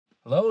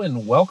Hello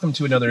and welcome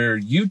to another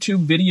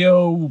YouTube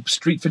video,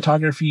 street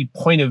photography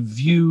point of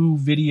view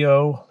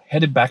video,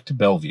 headed back to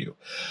Bellevue.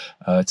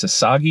 It's a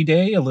soggy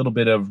day, a little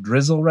bit of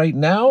drizzle right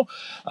now,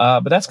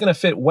 but that's going to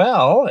fit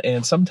well,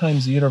 and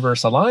sometimes the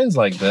universe aligns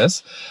like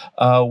this,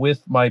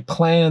 with my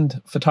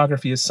planned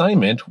photography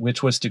assignment,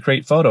 which was to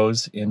create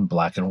photos in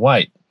black and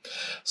white.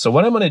 So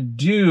what I'm going to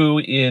do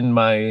in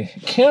my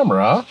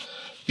camera,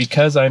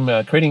 because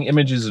I'm creating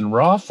images in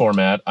RAW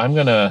format, I'm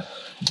going to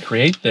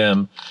create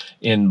them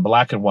in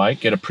black and white,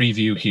 get a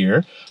preview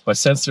here, but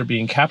since they're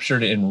being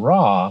captured in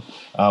RAW,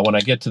 when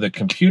I get to the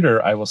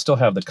computer, I will still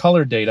have the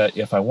color data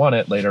if I want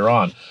it later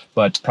on.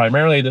 But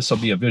primarily this will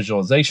be a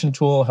visualization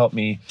tool, help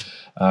me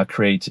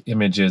create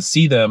images,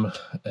 see them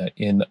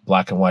in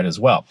black and white as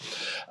well.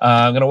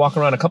 I'm going to walk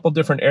around a couple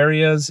different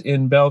areas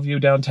in Bellevue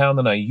downtown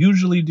than I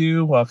usually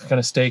do. I'll kind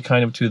of stay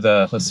kind of to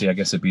the, let's see, I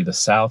guess it'd be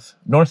the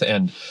north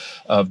end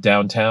of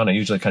downtown. I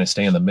usually kind of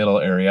stay in the middle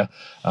area.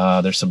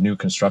 There's some new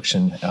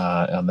construction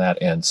on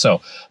that end. So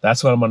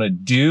that's what I'm going to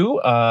do.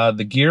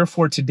 The gear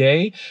for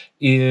today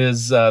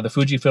is the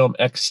Fujifilm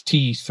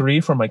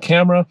X-T3 for my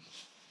camera,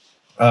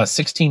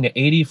 16 to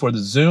 80 for the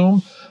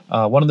zoom.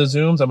 One of the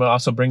zooms, I'm going to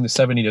also bring the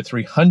 70 to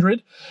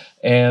 300.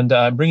 And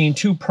I'm bringing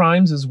two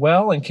primes as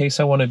well in case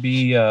I want to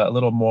be a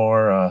little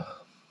more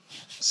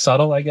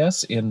subtle, I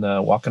guess, in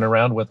walking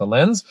around with a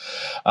lens.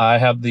 I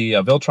have the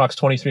Viltrox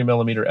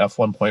 23mm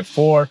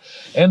f1.4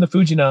 and the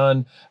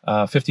Fujinon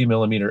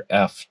 50mm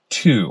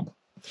f2.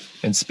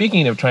 And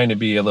speaking of trying to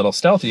be a little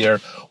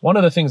stealthier, one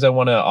of the things I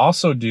want to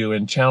also do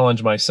and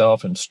challenge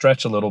myself and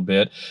stretch a little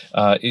bit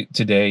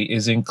today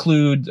is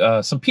include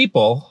some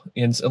people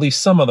in at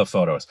least some of the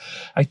photos.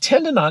 I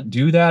tend to not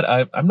do that.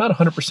 I'm not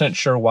 100%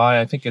 sure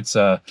why. I think it's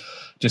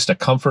just a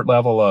comfort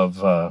level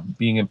of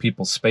being in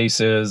people's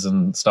spaces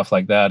and stuff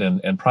like that,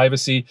 and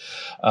privacy.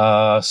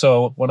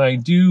 So when I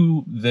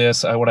do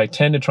this, what I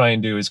tend to try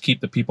and do is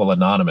keep the people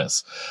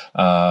anonymous.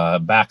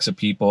 Backs of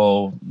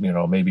people, you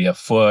know, maybe a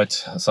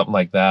foot, something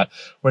like that,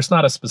 where it's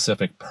not a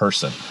specific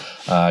person.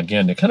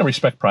 Again, to kind of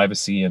respect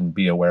privacy and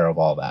be aware of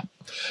all that.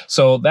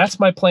 So that's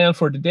my plan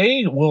for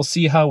today. We'll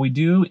see how we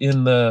do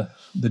in the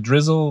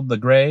drizzle, the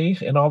gray,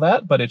 and all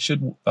that, but it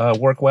should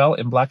work well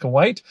in black and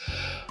white.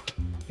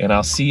 And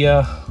I'll see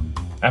you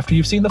after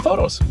you've seen the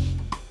photos.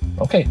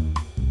 Okay.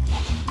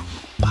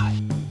 Bye.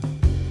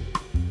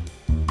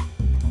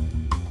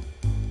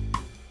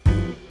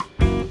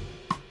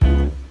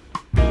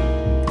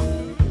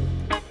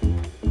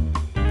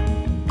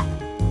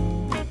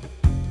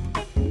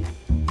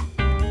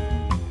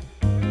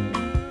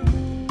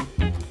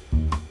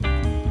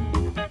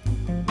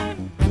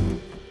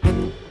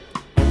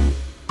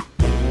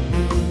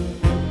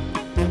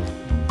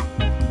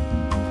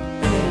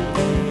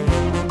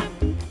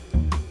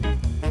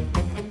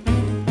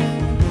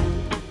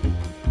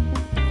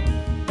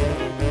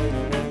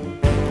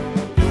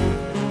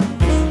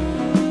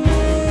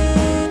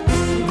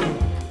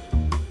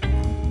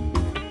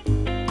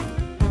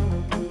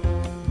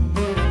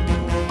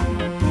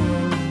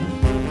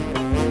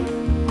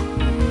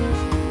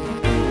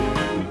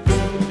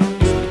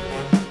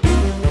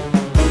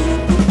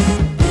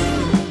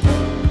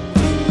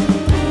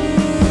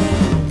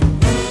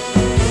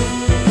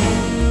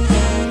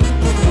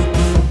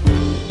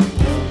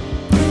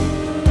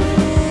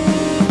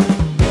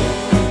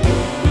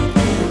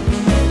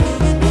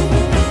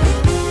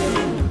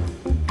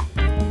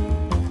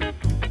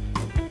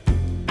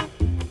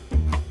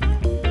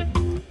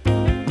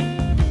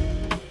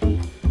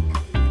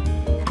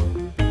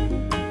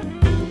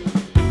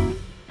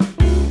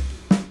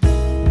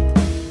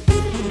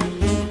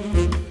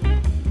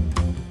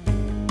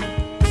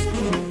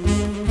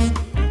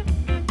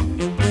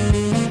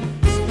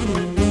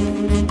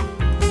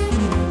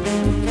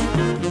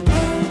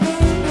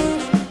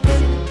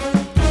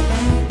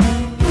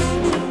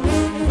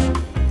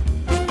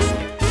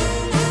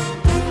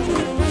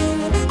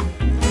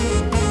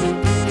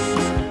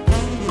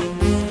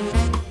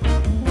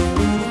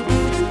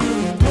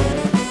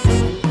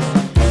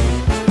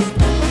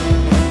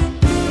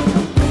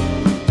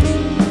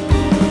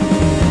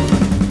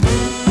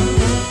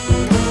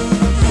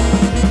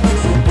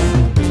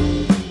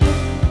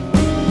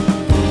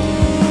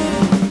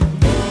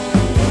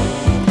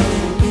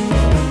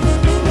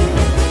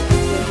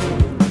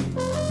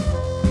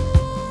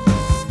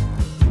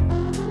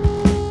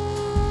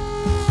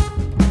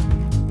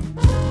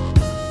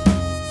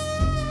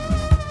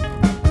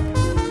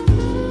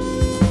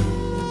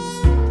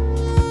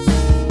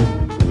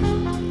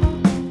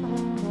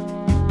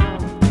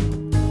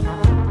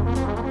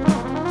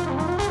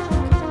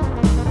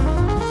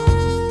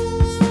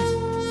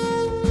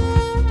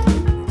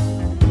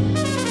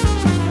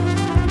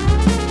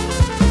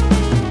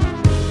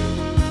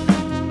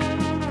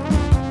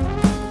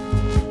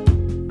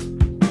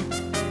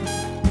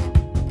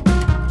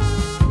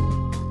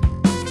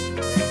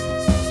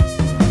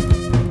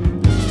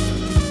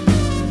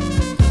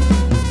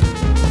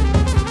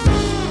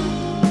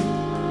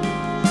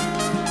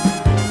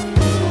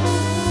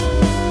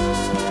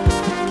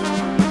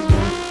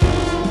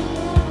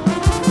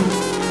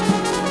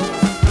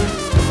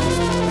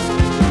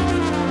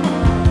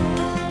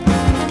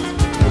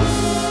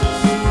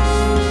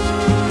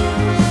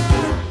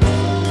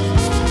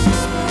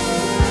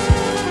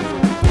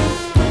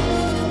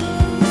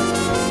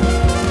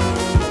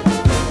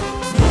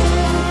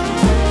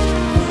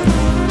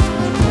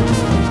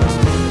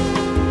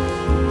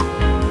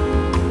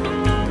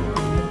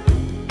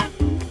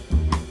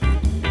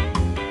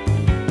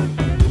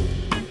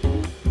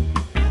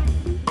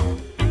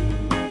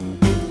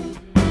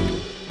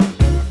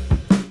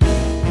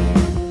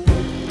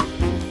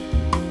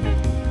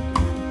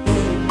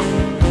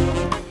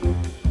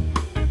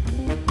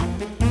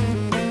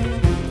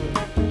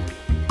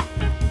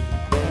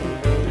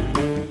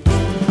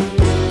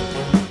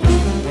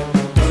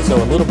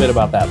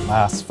 about that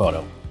last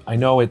photo. I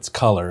know it's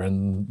color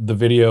and the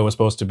video was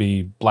supposed to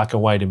be black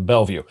and white in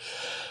Bellevue,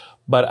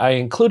 but I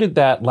included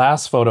that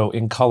last photo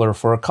in color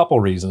for a couple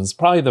reasons.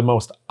 Probably the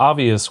most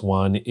obvious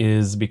one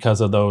is because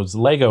of those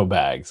Lego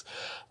bags.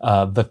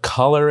 The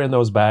color in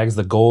those bags,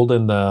 the gold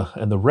and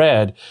the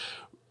red,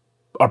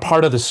 are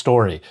part of the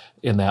story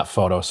in that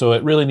photo. So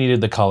it really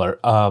needed the color.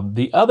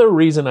 The other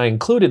reason I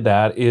included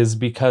that is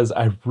because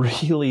I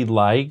really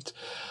liked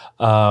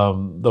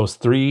those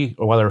 3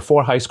 or whether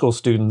 4 high school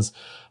students.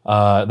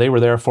 They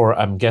were there for,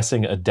 I'm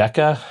guessing, a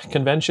DECA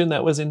convention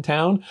that was in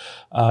town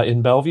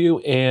in Bellevue,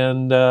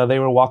 and they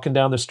were walking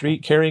down the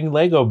street carrying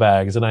Lego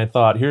bags. And I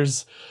thought,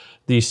 here's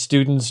these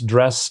students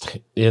dressed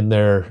in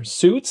their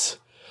suits,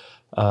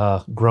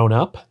 grown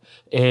up,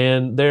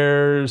 and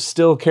they're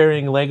still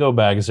carrying Lego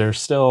bags. They're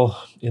still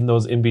in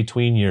those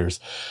in-between years.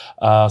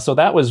 So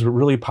that was a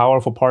really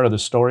powerful part of the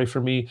story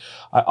for me.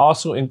 I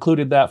also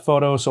included that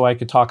photo so I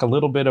could talk a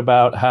little bit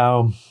about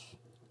how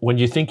when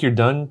you think you're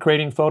done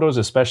creating photos,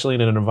 especially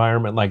in an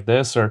environment like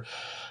this, or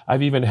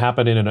I've even had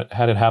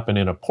it happen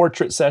in a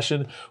portrait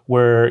session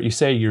where you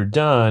say you're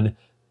done,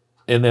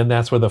 and then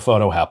that's where the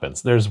photo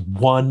happens. There's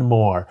one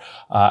more.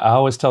 I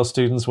always tell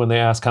students when they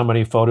ask how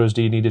many photos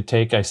do you need to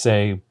take, I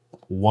say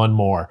one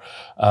more.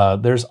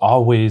 There's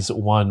always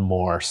one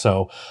more.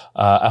 So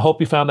I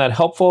hope you found that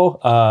helpful.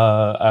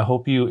 I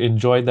hope you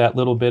enjoyed that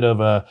little bit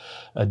of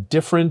a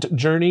different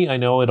journey. I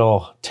know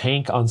it'll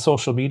tank on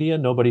social media.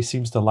 Nobody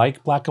seems to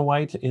like black and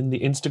white in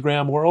the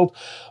Instagram world,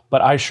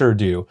 but I sure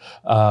do.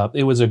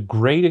 It was a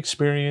great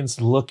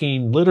experience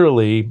looking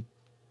literally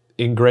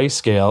in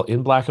grayscale,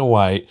 in black and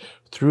white,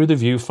 through the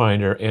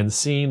viewfinder and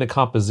seeing the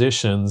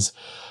compositions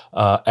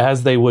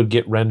as they would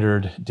get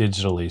rendered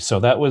digitally. So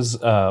that was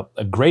a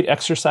great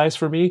exercise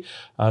for me,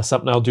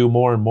 something I'll do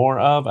more and more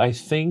of, I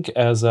think,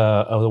 as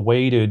a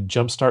way to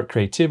jumpstart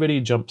creativity,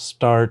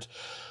 jumpstart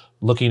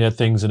looking at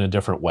things in a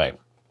different way.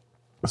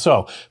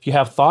 So if you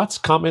have thoughts,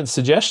 comments,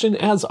 suggestions,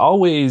 as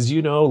always,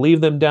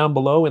 leave them down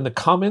below in the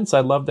comments.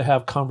 I'd love to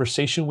have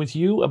conversation with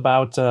you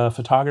about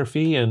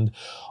photography and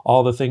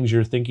all the things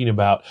you're thinking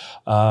about.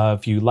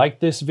 If you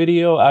like this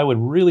video, I would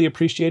really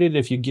appreciate it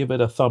if you give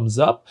it a thumbs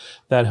up.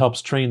 That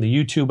helps train the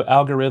YouTube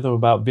algorithm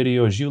about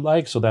videos you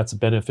like, so that's a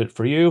benefit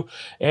for you.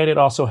 And it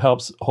also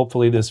helps,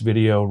 hopefully, this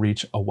video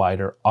reach a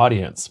wider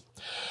audience.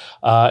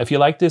 If you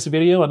like this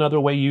video, another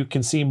way you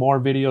can see more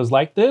videos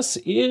like this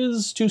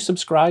is to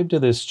subscribe to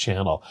this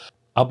channel.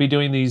 I'll be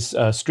doing these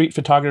street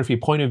photography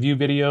point of view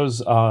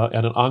videos on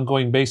an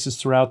ongoing basis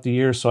throughout the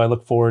year, so I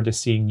look forward to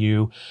seeing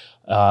you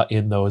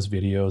in those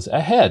videos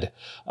ahead.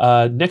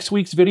 Next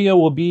week's video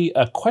will be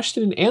a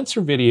question and answer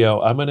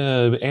video. I'm going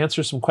to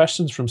answer some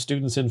questions from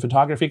students in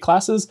photography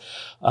classes.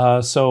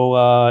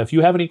 So if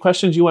you have any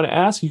questions you want to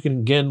ask, you can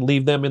again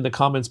leave them in the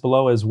comments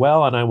below as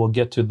well, and I will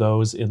get to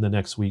those in the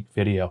next week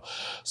video.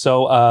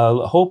 So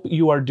hope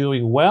you are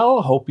doing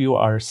well. Hope you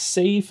are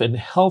safe and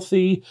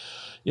healthy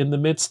in the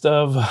midst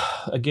of,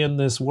 again,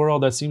 this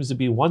world that seems to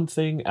be one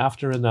thing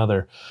after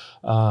another.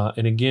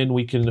 And again,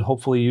 we can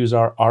hopefully use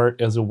our art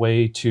as a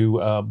way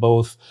to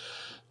both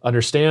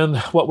understand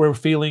what we're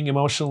feeling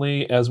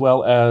emotionally as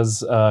well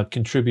as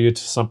contribute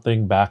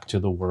something back to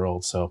the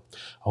world. So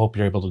I hope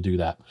you're able to do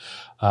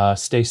that.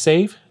 Stay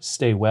safe,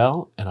 stay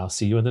well, and I'll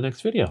see you in the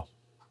next video.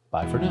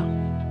 Bye for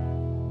now.